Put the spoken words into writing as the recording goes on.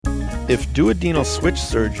If duodenal switch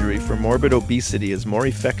surgery for morbid obesity is more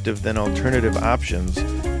effective than alternative options,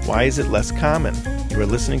 why is it less common? You are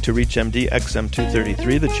listening to ReachMD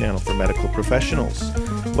XM233, the channel for medical professionals.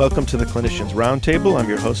 Welcome to the Clinicians Roundtable. I'm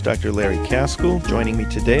your host, Dr. Larry Caskell. Joining me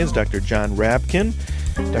today is Dr. John Rabkin.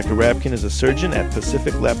 Dr. Rabkin is a surgeon at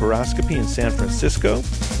Pacific Laparoscopy in San Francisco.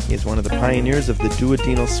 He is one of the pioneers of the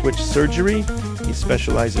duodenal switch surgery. He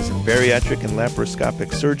specializes in bariatric and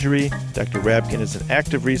laparoscopic surgery. Dr. Rabkin is an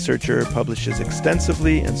active researcher, publishes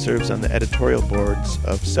extensively, and serves on the editorial boards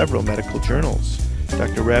of several medical journals.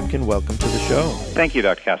 Dr. Rabkin, welcome to the show. Thank you,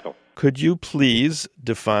 Dr. Caskell. Could you please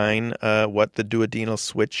define what the duodenal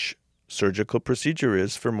switch surgical procedure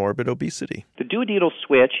is for morbid obesity? The duodenal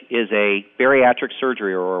switch is a bariatric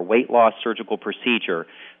surgery or a weight loss surgical procedure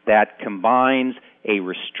that combines a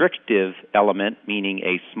restrictive element, meaning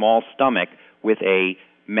a small stomach, with a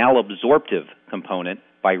malabsorptive component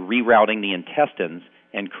by rerouting the intestines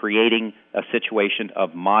and creating a situation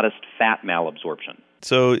of modest fat malabsorption.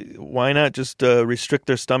 So why not just restrict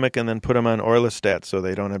their stomach and then put them on orlistat so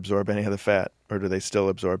they don't absorb any of the fat, or do they still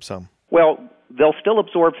absorb some? Well, they'll still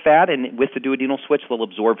absorb fat, and with the duodenal switch, they'll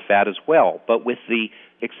absorb fat as well. But with the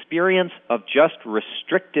experience of just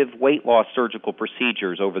restrictive weight loss surgical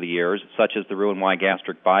procedures over the years, such as the Roux-en-Y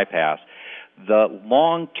gastric bypass, the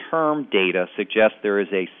long-term data suggests there is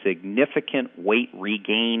a significant weight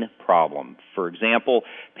regain problem. For example,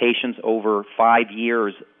 patients over 5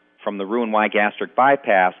 years from the Roux-en-Y gastric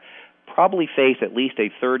bypass probably face at least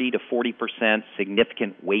a 30 to 40%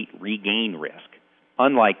 significant weight regain risk,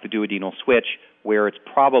 unlike the duodenal switch, where it's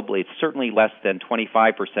certainly less than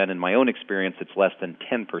 25%. In my own experience, it's less than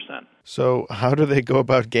 10%. So how do they go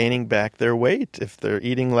about gaining back their weight if they're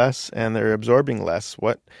eating less and they're absorbing less?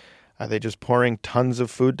 Are they just pouring tons of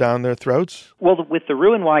food down their throats? Well, with the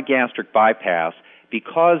Roux-en-Y gastric bypass,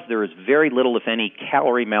 because there is very little, if any,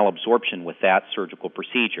 calorie malabsorption with that surgical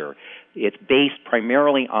procedure, it's based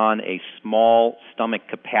primarily on a small stomach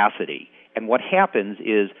capacity. And what happens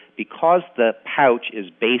is, because the pouch is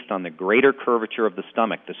based on the greater curvature of the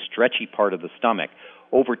stomach, the stretchy part of the stomach,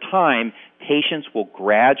 over time, patients will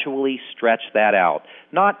gradually stretch that out,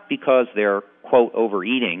 not because they're, quote,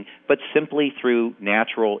 overeating, but simply through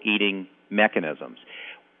natural eating mechanisms.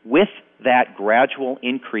 With that gradual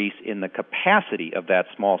increase in the capacity of that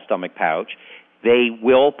small stomach pouch, they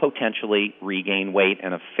will potentially regain weight,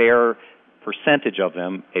 and a fair percentage of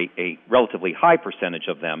them, a relatively high percentage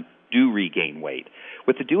of them, do regain weight.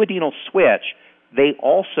 With the duodenal switch, they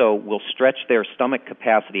also will stretch their stomach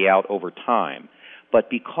capacity out over time. But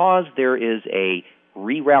because there is a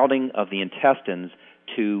rerouting of the intestines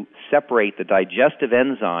to separate the digestive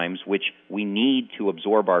enzymes which we need to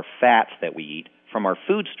absorb our fats that we eat from our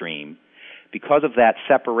food stream, because of that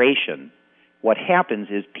separation, what happens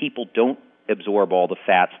is people don't absorb all the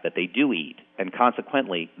fats that they do eat, and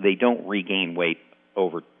consequently, they don't regain weight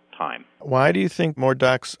over time. Why do you think more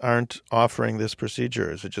docs aren't offering this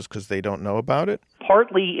procedure? Is it just because they don't know about it?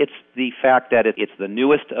 Partly it's the fact that it's the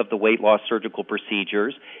newest of the weight loss surgical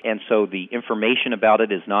procedures, and so the information about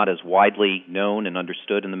it is not as widely known and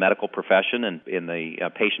understood in the medical profession and in the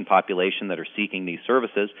patient population that are seeking these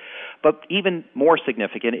services. But even more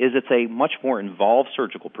significant is it's a much more involved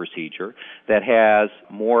surgical procedure that has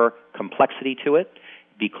more complexity to it,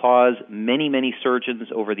 because many surgeons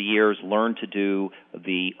over the years learned to do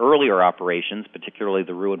the earlier operations, particularly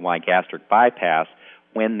the Roux-en-Y gastric bypass,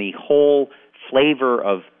 when the whole flavor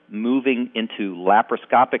of moving into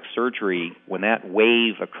laparoscopic surgery, when that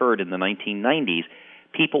wave occurred in the 1990s,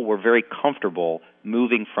 people were very comfortable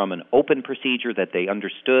moving from an open procedure that they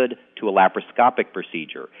understood to a laparoscopic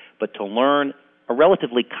procedure. But to learn a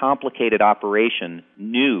relatively complicated operation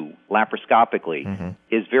new laparoscopically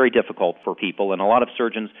is very difficult for people, and a lot of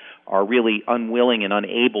surgeons are really unwilling and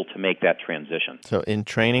unable to make that transition. So in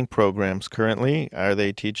training programs currently, are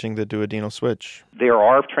they teaching the duodenal switch? There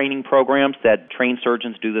are training programs that train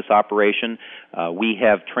surgeons do this operation. We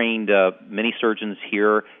have trained many surgeons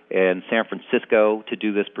here in San Francisco to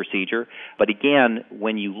do this procedure. But again,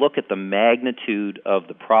 when you look at the magnitude of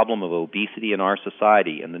the problem of obesity in our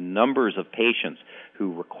society and the numbers of patients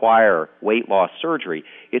who require weight loss surgery,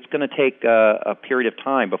 it's going to take a period of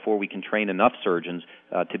time before we can train enough surgeons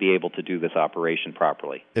to be able to do this operation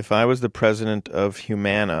properly. If I was the president of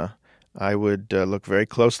Humana, I would look very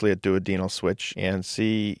closely at duodenal switch and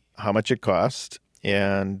see how much it costs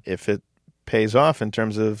and if it pays off in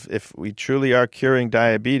terms of if we truly are curing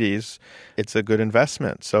diabetes, it's a good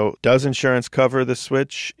investment. So does insurance cover the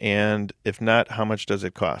switch? And if not, how much does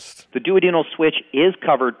it cost? The duodenal switch is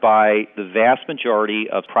covered by the vast majority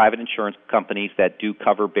of private insurance companies that do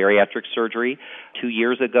cover bariatric surgery. 2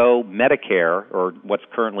 years ago, Medicare, or what's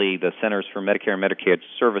currently the Centers for Medicare and Medicaid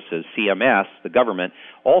Services, CMS, the government,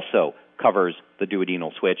 also covers the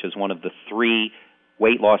duodenal switch as one of the 3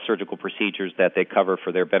 weight loss surgical procedures that they cover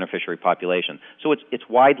for their beneficiary population. So it's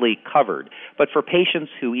widely covered. But for patients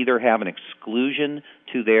who either have an exclusion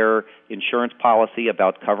to their insurance policy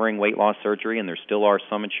about covering weight loss surgery, and there still are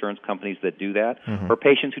some insurance companies that do that, for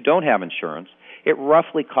patients who don't have insurance, it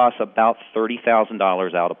roughly costs about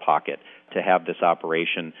 $30,000 out of pocket to have this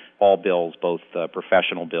operation, all bills, both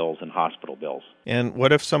professional bills and hospital bills. And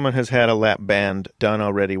what if someone has had a lap band done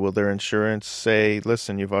already? Will their insurance say,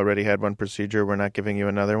 listen, you've already had one procedure, we're not giving you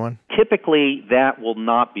another one? Typically, that will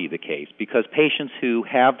not be the case because patients who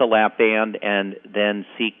have the lap band and then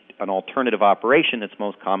seek an alternative operation, it's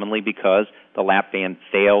most commonly because the lap band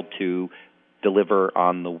failed to deliver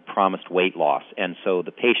on the promised weight loss. And so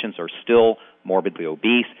the patients are still morbidly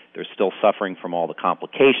obese. They're still suffering from all the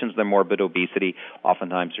complications of their morbid obesity.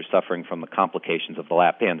 Oftentimes they're suffering from the complications of the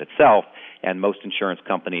lap band itself, and most insurance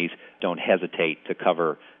companies don't hesitate to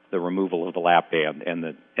cover the removal of the lap band and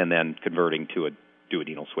then converting to a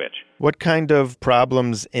duodenal switch. What kind of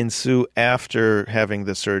problems ensue after having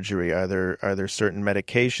the surgery? Are there certain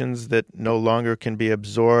medications that no longer can be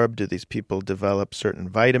absorbed? Do these people develop certain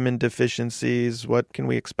vitamin deficiencies? What can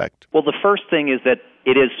we expect? Well, the first thing is that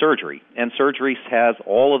it is surgery, and surgery has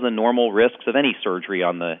all of the normal risks of any surgery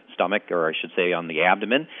on the stomach, or I should say on the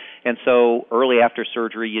abdomen. And so early after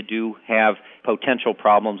surgery, you do have potential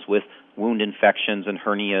problems with wound infections and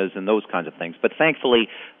hernias and those kinds of things. But thankfully,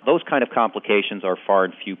 those kind of complications are far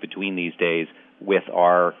and few between these days with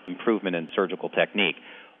our improvement in surgical technique.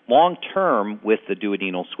 Long term with the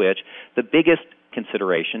duodenal switch, the biggest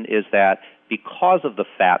consideration is that because of the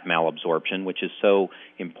fat malabsorption, which is so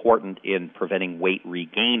important in preventing weight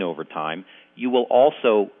regain over time, you will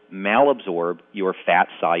also malabsorb your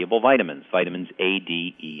fat-soluble vitamins, vitamins A,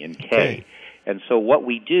 D, E, and K. Okay. And so what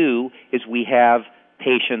we do is we have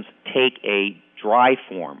patients take a dry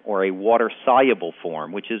form or a water-soluble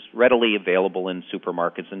form, which is readily available in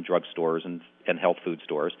supermarkets and drugstores and health food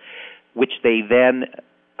stores, which they then,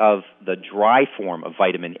 of the dry form of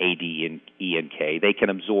vitamin A, D, E, and K, they can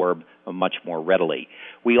absorb much more readily.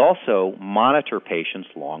 We also monitor patients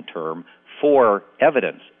long-term for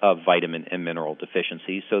evidence of vitamin and mineral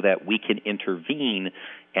deficiencies so that we can intervene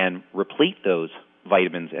and replete those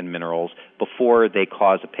vitamins and minerals before they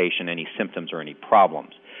cause a patient any symptoms or any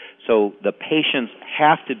problems. So the patients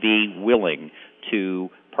have to be willing to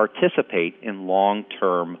participate in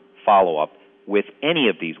long-term follow-up with any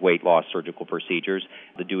of these weight loss surgical procedures.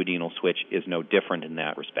 The duodenal switch is no different in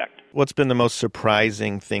that respect. What's been the most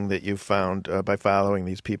surprising thing that you found by following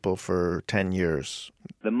these people for 10 years?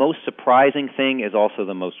 The most surprising thing is also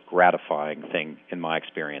the most gratifying thing in my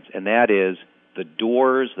experience, and that is the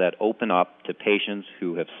doors that open up to patients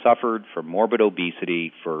who have suffered from morbid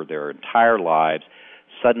obesity for their entire lives,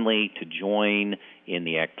 suddenly to join in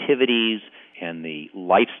the activities and the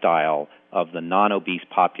lifestyle of the non-obese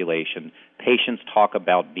population. Patients talk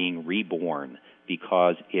about being reborn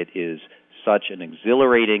because it is such an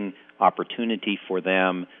exhilarating opportunity for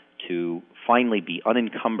them to finally be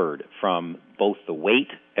unencumbered from both the weight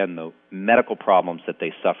and the medical problems that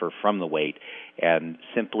they suffer from the weight, and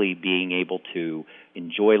simply being able to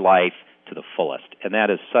enjoy life to the fullest. And that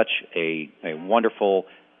is such a wonderful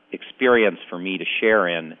experience for me to share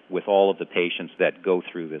in with all of the patients that go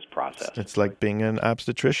through this process. It's like being an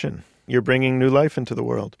obstetrician. You're bringing new life into the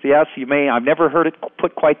world. Yes, you may. I've never heard it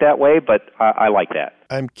put quite that way, but I like that.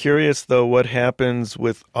 I'm curious, though, what happens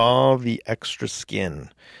with all the extra skin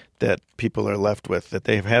that people are left with, that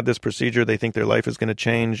they've had this procedure, they think their life is going to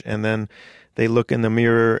change, and then they look in the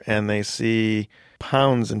mirror and they see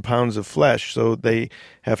pounds and pounds of flesh, so they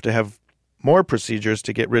have to have more procedures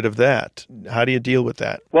to get rid of that. How do you deal with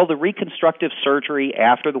that? Well, the reconstructive surgery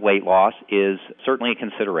after the weight loss is certainly a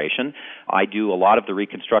consideration. I do a lot of the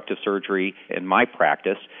reconstructive surgery in my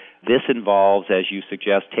practice. This involves, as you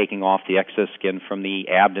suggest, taking off the excess skin from the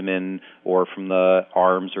abdomen or from the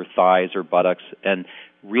arms or thighs or buttocks and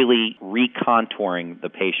really recontouring the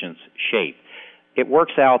patient's shape. It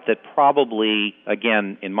works out that probably,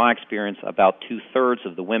 again, in my experience, about 2/3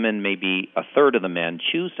 of the women, maybe 1/3 of the men,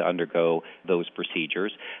 choose to undergo those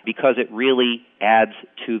procedures because it really adds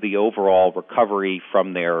to the overall recovery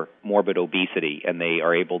from their morbid obesity, and they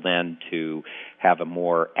are able then to have a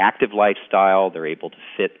more active lifestyle. They're able to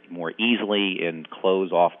fit more easily in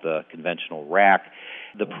clothes off the conventional rack.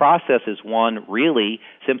 The process is one really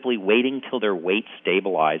simply waiting till their weight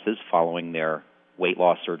stabilizes following their weight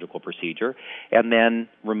loss surgical procedure, and then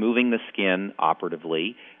removing the skin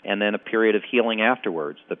operatively, and then a period of healing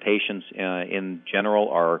afterwards. The patients in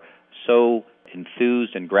general are so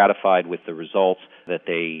enthused and gratified with the results that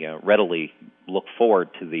they readily look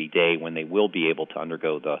forward to the day when they will be able to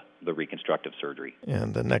undergo the reconstructive surgery.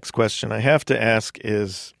 And the next question I have to ask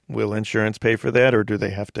is, will insurance pay for that, or do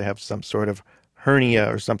they have to have some sort of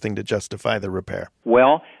hernia or something to justify the repair?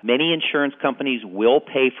 Well, many insurance companies will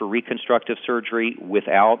pay for reconstructive surgery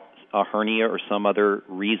without a hernia or some other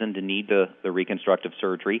reason to need the reconstructive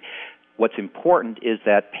surgery. What's important is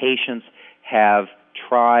that patients have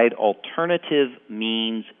tried alternative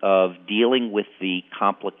means of dealing with the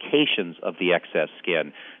complications of the excess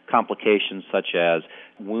skin, complications such as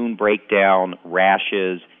wound breakdown,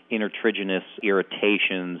 rashes, intertriginous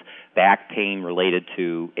irritations, back pain related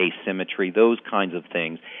to asymmetry, those kinds of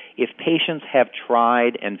things. If patients have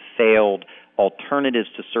tried and failed alternatives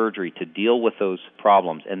to surgery to deal with those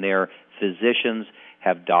problems, and their physicians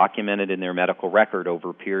have documented in their medical record over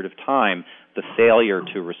a period of time the failure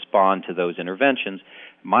to respond to those interventions,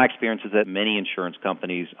 my experience is that many insurance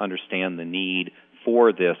companies understand the need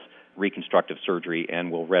for this reconstructive surgery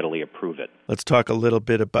and will readily approve it. Let's talk a little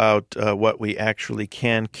bit about what we actually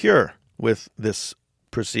can cure with this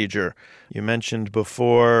procedure. You mentioned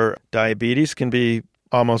before diabetes can be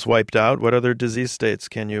almost wiped out. What other disease states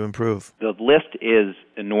can you improve? The list is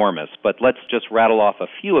enormous, but let's just rattle off a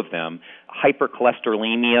few of them.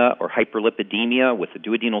 Hypercholesterolemia or hyperlipidemia with the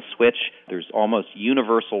duodenal switch, there's almost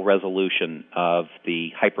universal resolution of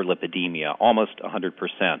the hyperlipidemia, almost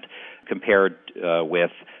 100%, compared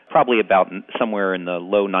with probably about somewhere in the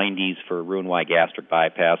low 90s for Roux-en-Y gastric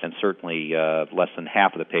bypass, and certainly less than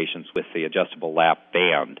half of the patients with the adjustable lap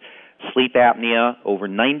band. Sleep apnea, over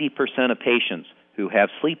 90% of patients who have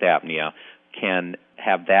sleep apnea can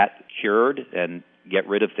have that cured and get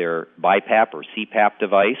rid of their BiPAP or CPAP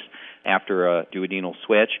device after a duodenal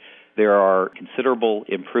switch. There are considerable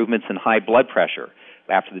improvements in high blood pressure.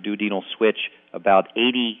 After the duodenal switch, about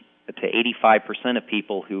 80 to 85% of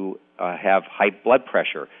people who have high blood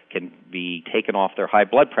pressure can be taken off their high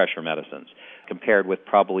blood pressure medicines, compared with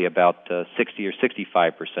probably about 60 or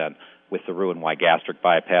 65% with the Roux-en-Y gastric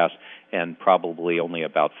bypass, and probably only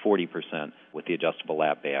about 40% with the adjustable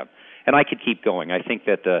lap band. And I could keep going. I think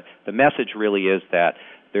that the message really is that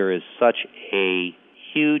there is such a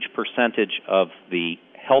huge percentage of the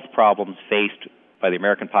health problems faced by the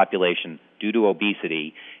American population due to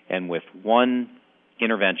obesity, and with one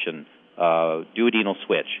intervention, duodenal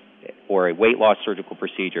switch, or a weight loss surgical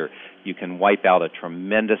procedure, you can wipe out a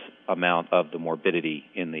tremendous amount of the morbidity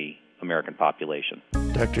in the American population.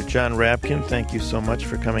 Dr. John Rapkin, thank you so much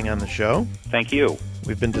for coming on the show. Thank you.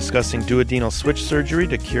 We've been discussing duodenal switch surgery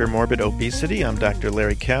to cure morbid obesity. I'm Dr.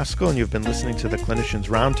 Larry Kaskel, and you've been listening to the Clinicians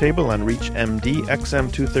Roundtable on ReachMD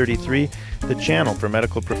XM233, the channel for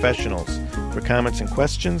medical professionals. For comments and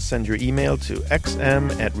questions, send your email to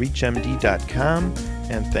xm@reachmd.com,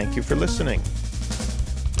 and thank you for listening.